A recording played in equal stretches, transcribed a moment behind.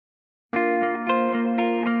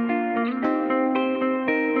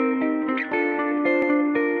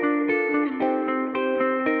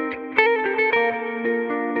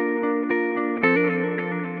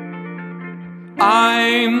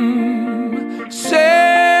I'm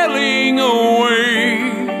sailing away,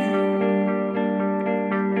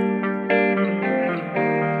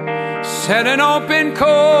 set an open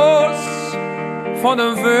course for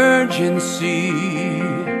the virgin sea.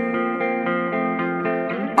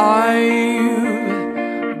 I've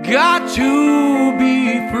got to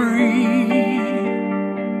be free,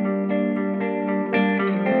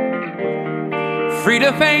 free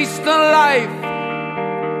to face the life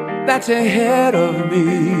that's ahead of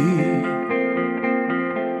me.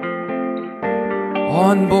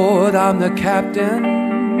 On board, I'm the captain,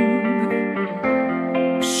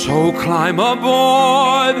 so climb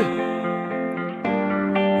aboard.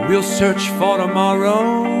 We'll search for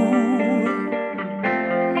tomorrow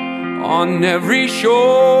on every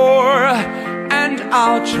shore, and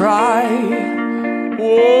I'll try,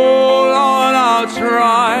 oh Lord, I'll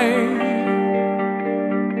try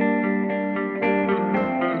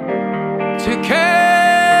to carry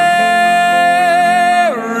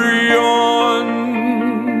on.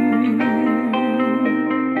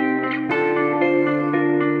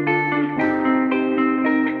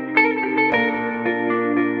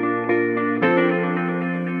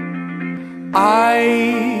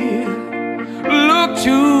 I look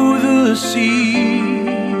to the sea,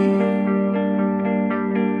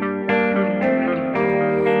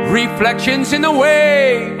 reflections in the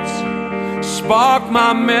waves spark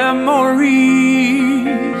my memories.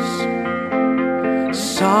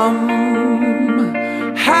 Some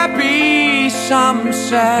happy, some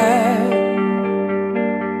sad.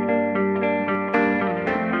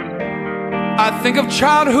 I think of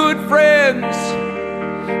childhood friends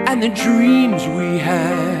and the dreams we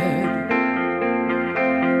had.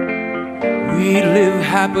 We'd live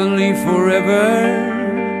happily forever,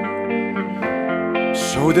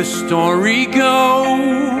 so the story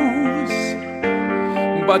goes.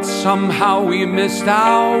 But somehow we missed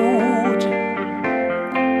out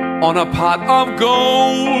on a pot of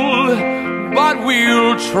gold. But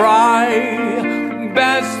we'll try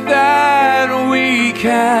best that we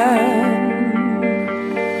can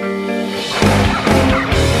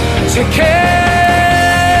to care.